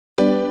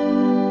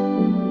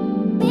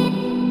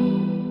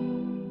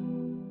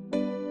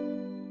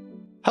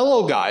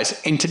Hello guys,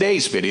 in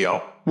today's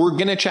video, we're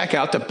gonna check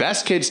out the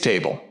best kids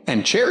table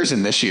and chairs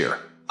in this year.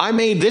 I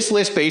made this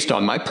list based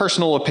on my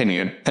personal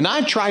opinion, and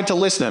I tried to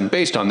list them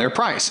based on their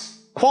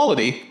price,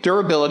 quality,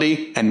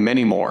 durability, and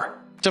many more.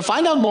 To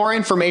find out more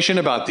information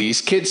about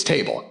these kids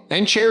table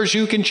and chairs,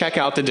 you can check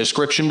out the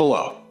description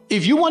below.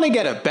 If you want to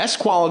get a best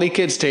quality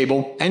kids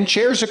table and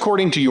chairs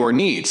according to your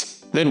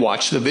needs, then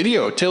watch the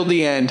video till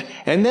the end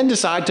and then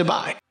decide to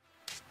buy.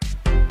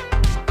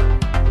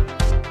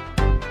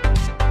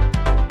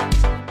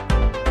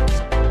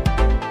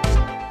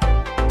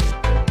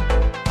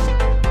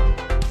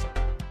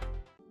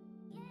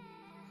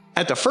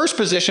 At the first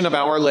position of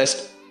our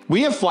list,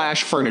 we have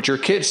Flash Furniture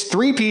Kids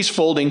 3-piece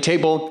folding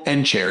table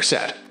and chair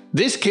set.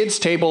 This kids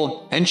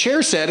table and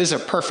chair set is a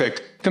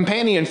perfect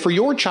companion for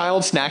your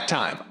child's snack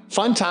time,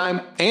 fun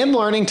time, and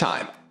learning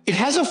time. It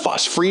has a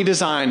fuss-free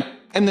design,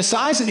 and the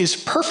size is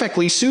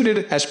perfectly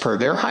suited as per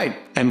their height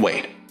and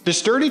weight. The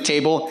sturdy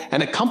table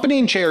and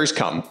accompanying chairs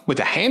come with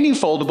a handy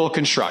foldable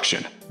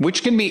construction,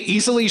 which can be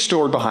easily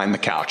stored behind the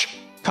couch,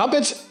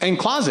 cupboards, and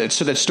closets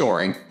so that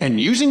storing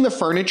and using the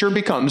furniture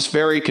becomes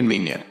very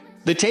convenient.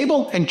 The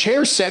table and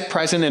chair set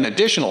present an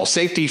additional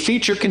safety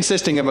feature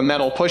consisting of a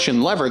metal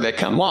push-and lever that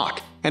can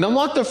lock and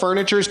unlock the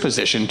furniture's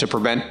position to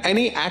prevent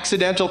any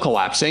accidental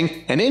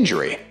collapsing and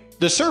injury.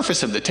 The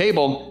surface of the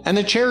table and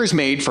the chair is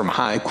made from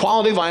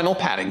high-quality vinyl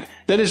padding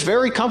that is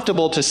very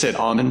comfortable to sit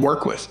on and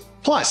work with.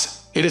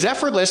 Plus, it is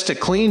effortless to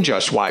clean,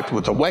 just wipe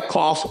with a wet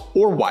cloth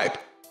or wipe,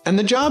 and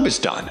the job is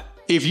done.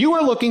 If you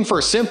are looking for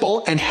a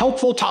simple and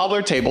helpful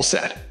toddler table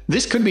set,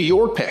 this could be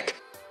your pick.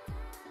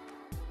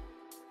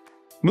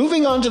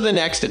 Moving on to the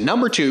next at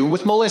number 2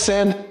 with Melissa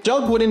and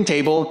Doug wooden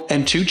table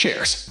and 2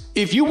 chairs.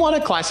 If you want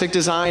a classic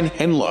design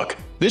and look,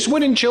 this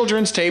wooden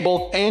children's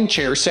table and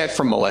chair set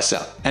from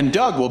Melissa and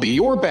Doug will be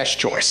your best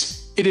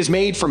choice. It is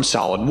made from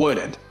solid wood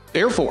and,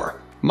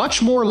 therefore,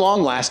 much more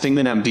long-lasting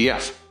than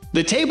MDF.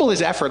 The table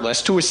is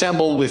effortless to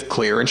assemble with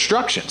clear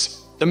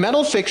instructions. The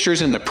metal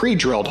fixtures in the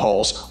pre-drilled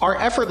holes are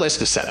effortless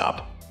to set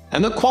up,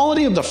 and the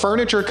quality of the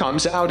furniture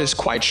comes out as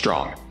quite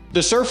strong.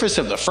 The surface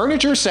of the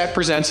furniture set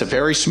presents a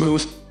very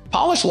smooth,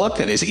 polished look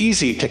that is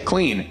easy to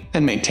clean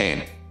and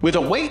maintain. With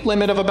a weight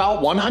limit of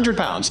about 100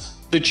 pounds,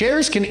 the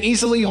chairs can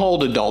easily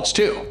hold adults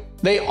too.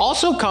 They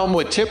also come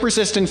with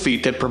tip-resistant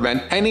feet that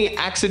prevent any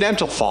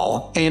accidental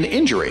fall and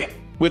injury.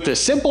 With a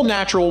simple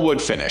natural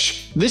wood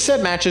finish, this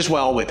set matches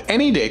well with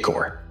any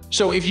decor.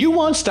 So if you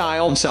want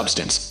style and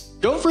substance,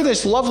 go for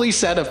this lovely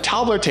set of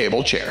toddler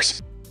table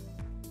chairs.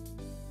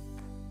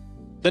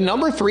 The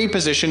number 3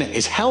 position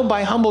is held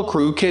by Humble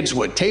Crew Kids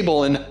Wood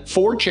Table and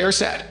 4 Chair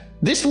Set.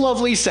 This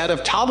lovely set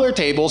of toddler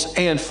tables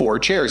and 4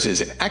 chairs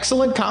is an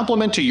excellent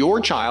complement to your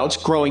child's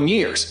growing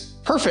years.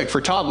 Perfect for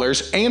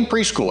toddlers and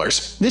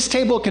preschoolers, this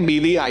table can be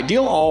the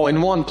ideal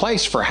all-in-one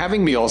place for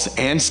having meals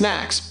and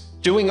snacks,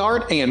 doing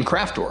art and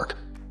craft work,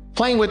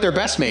 playing with their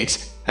best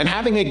mates, and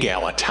having a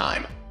gala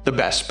time. The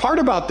best part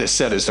about this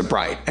set is the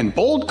bright and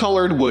bold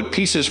colored wood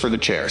pieces for the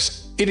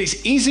chairs. It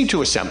is easy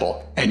to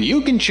assemble, and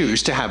you can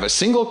choose to have a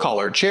single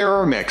colored chair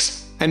or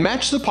mix and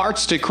match the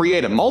parts to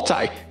create a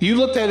multi-you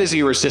look that is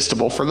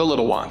irresistible for the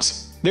little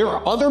ones. There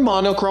are other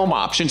monochrome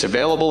options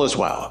available as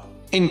well,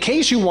 in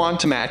case you want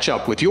to match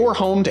up with your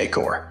home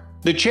decor.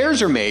 The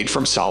chairs are made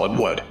from solid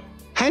wood,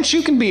 hence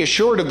you can be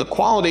assured of the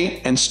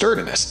quality and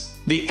sturdiness.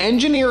 The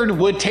engineered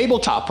wood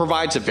tabletop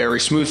provides a very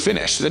smooth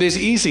finish that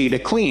is easy to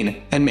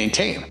clean and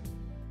maintain.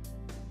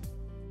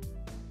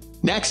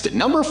 Next, at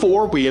number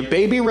 4, we have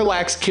Baby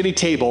Relax Kitty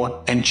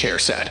Table and Chair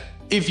Set.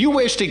 If you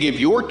wish to give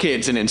your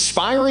kids an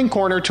inspiring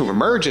corner to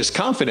emerge as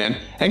confident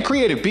and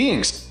creative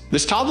beings,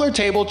 this toddler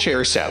table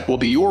chair set will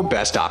be your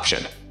best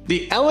option.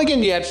 The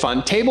elegant yet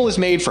fun table is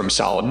made from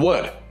solid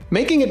wood,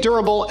 making it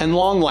durable and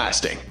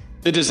long-lasting.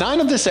 The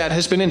design of the set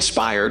has been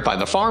inspired by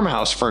the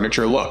farmhouse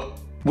furniture look,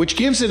 which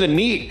gives it a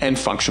neat and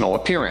functional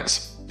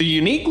appearance. The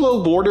unique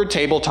low-bordered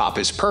tabletop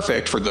is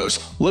perfect for those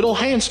little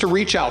hands to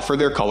reach out for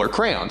their color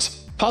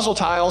crayons, puzzle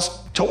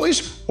tiles,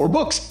 toys, or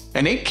books,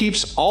 and it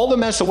keeps all the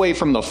mess away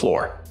from the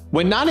floor.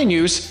 When not in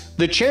use,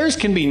 the chairs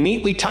can be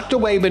neatly tucked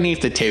away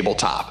beneath the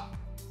tabletop,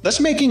 thus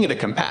making it a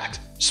compact,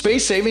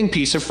 space-saving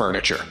piece of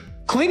furniture.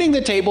 Cleaning the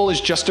table is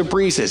just a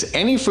breeze, as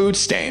any food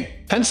stain,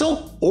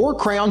 pencil, or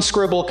crayon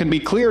scribble can be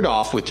cleared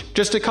off with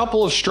just a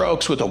couple of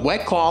strokes with a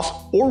wet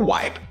cloth or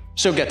wipe.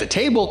 So get the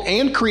table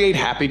and create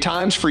happy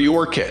times for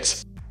your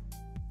kids.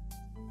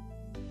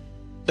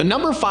 The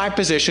number 5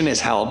 position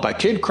is held by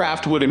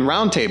Kidcraft Wooden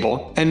Round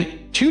Table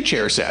and 2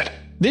 Chair Set.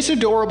 This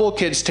adorable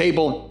kids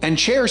table and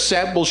chair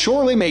set will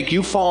surely make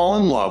you fall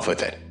in love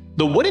with it.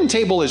 The wooden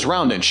table is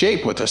round in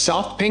shape with a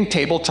soft pink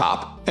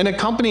tabletop and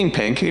accompanying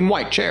pink and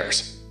white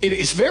chairs. It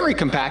is very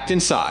compact in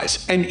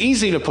size and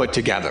easy to put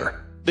together.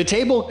 The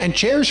table and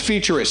chairs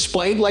feature a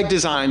splayed-leg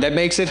design that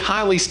makes it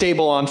highly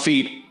stable on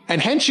feet,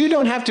 and hence you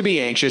don't have to be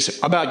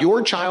anxious about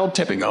your child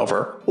tipping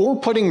over or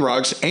putting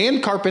rugs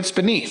and carpets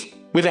beneath.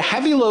 With a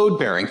heavy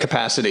load-bearing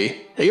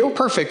capacity, they are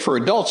perfect for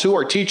adults who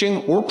are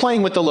teaching or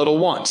playing with the little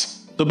ones.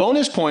 The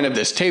bonus point of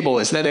this table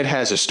is that it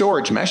has a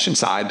storage mesh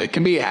inside that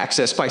can be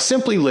accessed by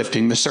simply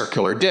lifting the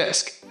circular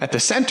disc at the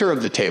center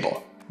of the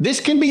table. This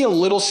can be a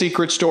little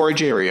secret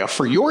storage area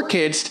for your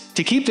kids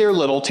to keep their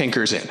little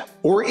tinkers in,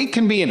 or it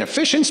can be an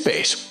efficient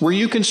space where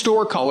you can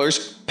store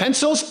colors,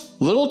 pencils,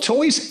 little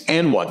toys,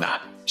 and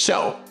whatnot.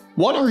 So,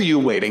 what are you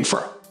waiting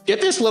for?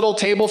 Get this little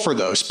table for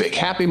those big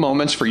happy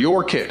moments for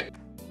your kid.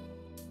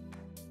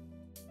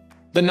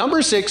 The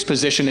number 6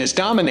 position is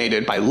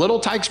dominated by Little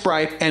Tykes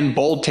Bright and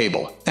Bold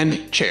Table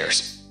and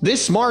Chairs.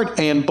 This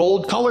smart and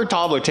bold color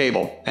toddler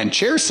table and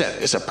chair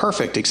set is a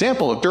perfect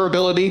example of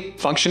durability,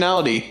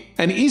 functionality,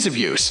 and ease of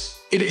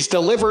use. It is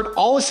delivered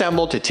all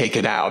assembled to take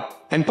it out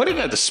and put it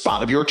at the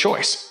spot of your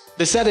choice.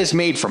 The set is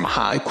made from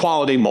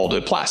high-quality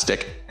molded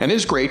plastic and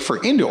is great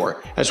for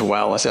indoor as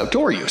well as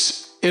outdoor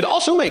use. It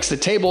also makes the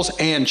tables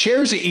and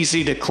chairs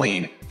easy to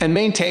clean and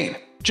maintain.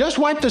 Just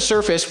wipe the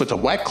surface with a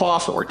wet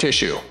cloth or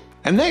tissue,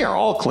 and they are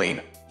all clean.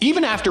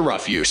 Even after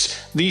rough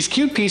use, these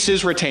cute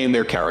pieces retain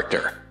their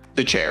character.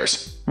 The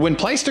chairs, when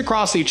placed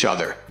across each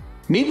other,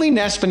 neatly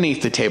nest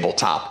beneath the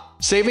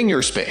tabletop, saving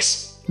your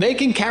space. They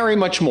can carry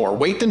much more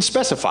weight than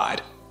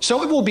specified,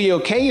 so it will be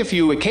okay if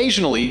you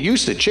occasionally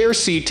use the chair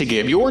seat to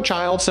give your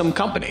child some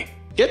company.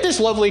 Get this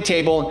lovely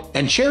table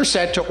and chair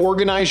set to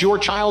organize your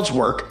child's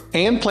work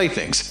and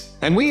playthings,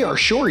 and we are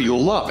sure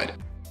you'll love it.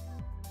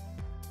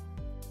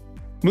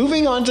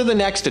 Moving on to the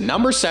next at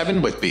number 7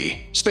 with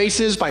B,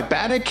 Spaces by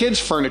Bad Kids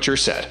Furniture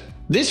Set.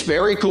 This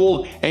very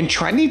cool and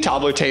trendy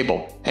toddler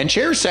table and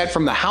chair set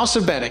from the House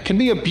of Bennett can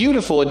be a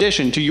beautiful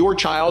addition to your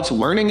child's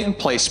learning and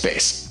play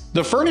space.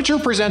 The furniture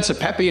presents a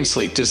peppy and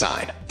sleek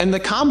design, and the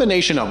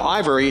combination of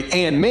ivory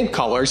and mint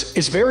colors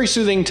is very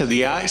soothing to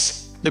the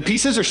eyes. The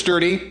pieces are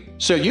sturdy,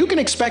 so you can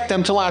expect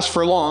them to last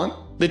for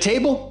long. The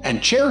table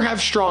and chair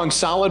have strong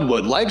solid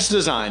wood legs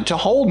designed to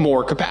hold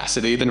more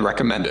capacity than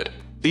recommended.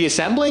 The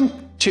assembling,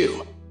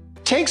 too,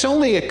 takes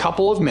only a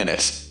couple of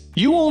minutes.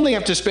 You only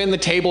have to spin the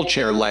table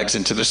chair legs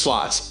into the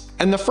slots,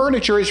 and the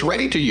furniture is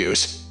ready to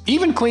use.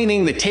 Even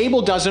cleaning the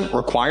table doesn't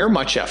require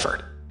much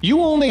effort.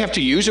 You only have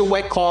to use a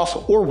wet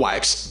cloth or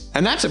wipes,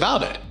 and that's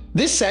about it.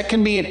 This set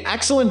can be an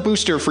excellent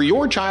booster for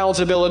your child's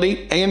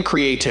ability and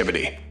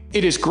creativity.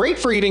 It is great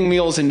for eating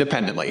meals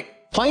independently,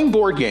 playing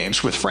board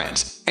games with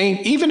friends, and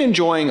even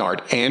enjoying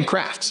art and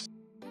crafts.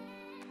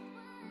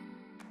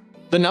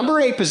 The number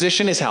 8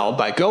 position is held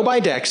by Go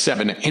by Deck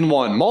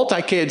 7-in-1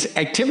 Multi-Kids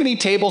Activity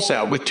Table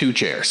Set with 2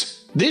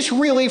 chairs. This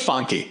really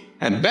funky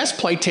and best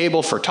play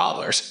table for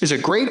toddlers is a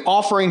great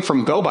offering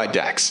from Go by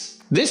Decks.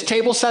 This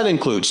table set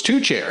includes 2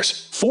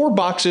 chairs, 4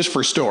 boxes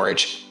for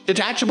storage,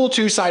 detachable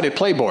 2-sided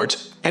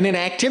playboards, and an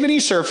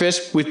activity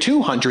surface with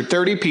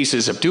 230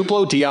 pieces of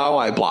Duplo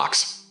DIY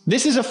blocks.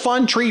 This is a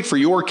fun treat for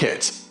your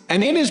kids,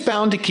 and it is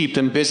bound to keep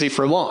them busy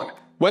for long.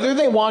 Whether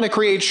they want to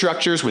create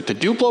structures with the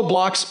Duplo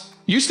blocks,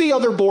 use the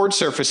other board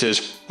surfaces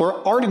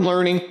for art and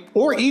learning,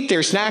 or eat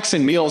their snacks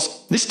and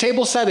meals, this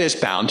table set is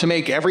bound to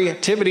make every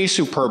activity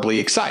superbly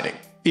exciting.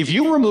 If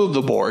you remove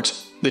the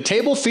boards, the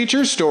table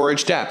features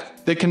storage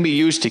depth that can be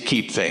used to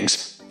keep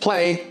things,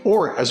 play,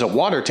 or as a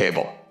water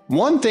table.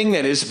 One thing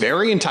that is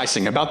very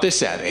enticing about this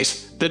set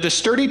is that the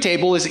sturdy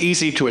table is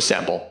easy to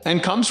assemble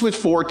and comes with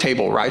 4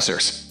 table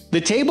risers.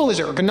 The table is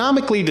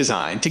ergonomically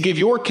designed to give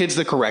your kids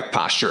the correct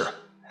posture,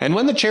 and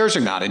when the chairs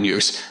are not in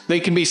use, they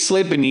can be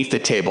slid beneath the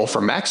table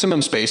for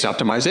maximum space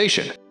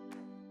optimization.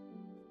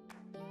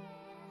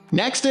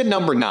 Next at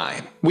number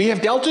 9, we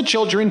have Delta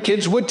Children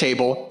Kids Wood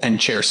Table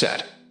and Chair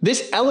Set.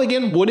 This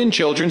elegant wooden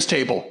children's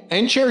table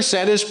and chair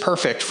set is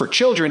perfect for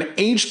children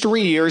aged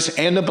 3 years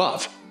and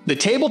above. The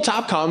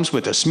tabletop comes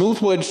with a smooth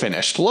wood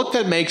finished look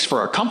that makes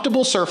for a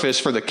comfortable surface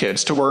for the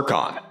kids to work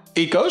on.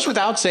 It goes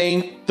without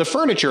saying, the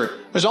furniture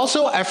is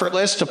also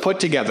effortless to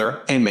put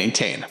together and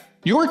maintain.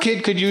 Your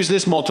kid could use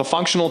this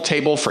multifunctional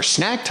table for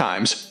snack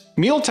times,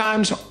 meal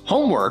times,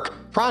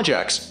 homework,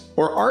 projects,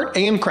 or art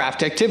and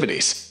craft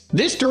activities.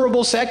 This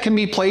durable set can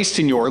be placed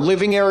in your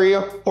living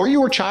area or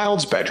your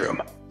child's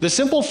bedroom. The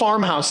simple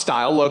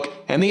farmhouse-style look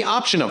and the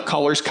option of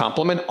colors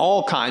complement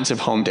all kinds of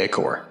home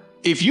decor.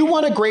 If you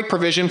want a great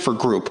provision for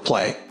group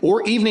play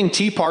or evening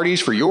tea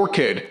parties for your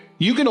kid,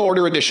 you can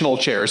order additional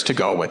chairs to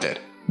go with it.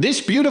 This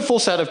beautiful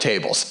set of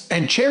tables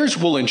and chairs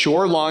will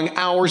ensure long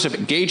hours of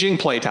engaging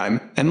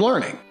playtime and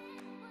learning.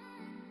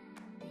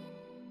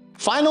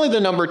 Finally, the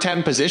number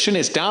 10 position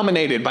is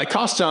dominated by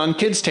Coston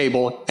Kids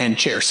Table and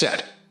Chair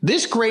Set.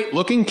 This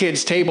great-looking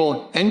kids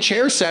table and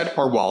chair set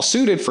are well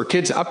suited for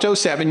kids up to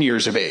 7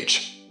 years of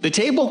age. The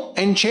table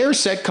and chair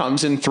set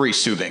comes in 3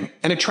 soothing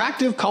and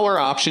attractive color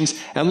options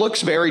and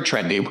looks very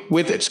trendy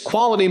with its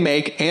quality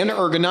make and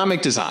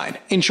ergonomic design,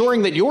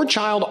 ensuring that your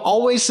child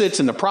always sits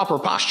in the proper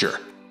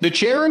posture. The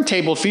chair and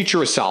table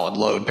feature a solid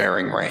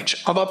load-bearing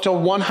range of up to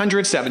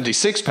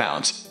 176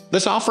 pounds,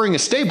 thus offering a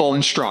stable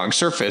and strong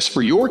surface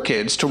for your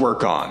kids to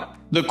work on.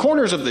 The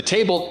corners of the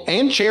table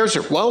and chairs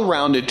are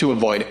well-rounded to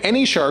avoid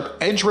any sharp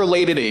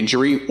edge-related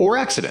injury or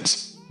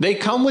accidents. They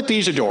come with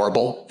these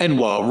adorable and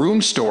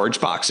well-roomed storage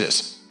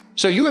boxes,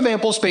 so you have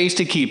ample space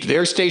to keep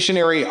their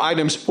stationary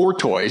items or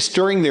toys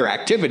during their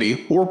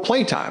activity or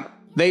playtime.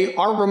 They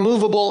are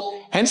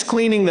removable, hence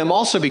cleaning them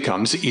also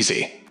becomes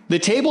easy. The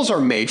tables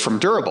are made from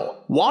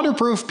durable,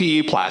 waterproof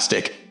PE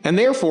plastic, and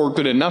therefore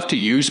good enough to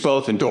use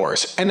both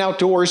indoors and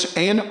outdoors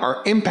and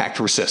are impact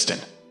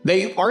resistant.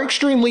 They are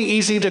extremely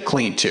easy to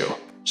clean too.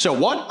 So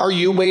what are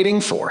you waiting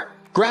for?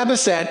 Grab a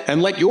set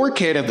and let your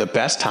kid have the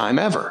best time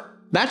ever.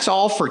 That's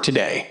all for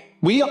today.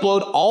 We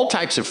upload all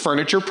types of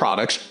furniture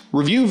products,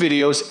 review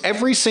videos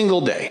every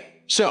single day.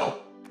 So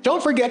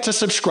don't forget to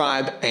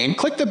subscribe and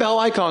click the bell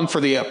icon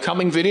for the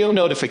upcoming video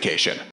notification.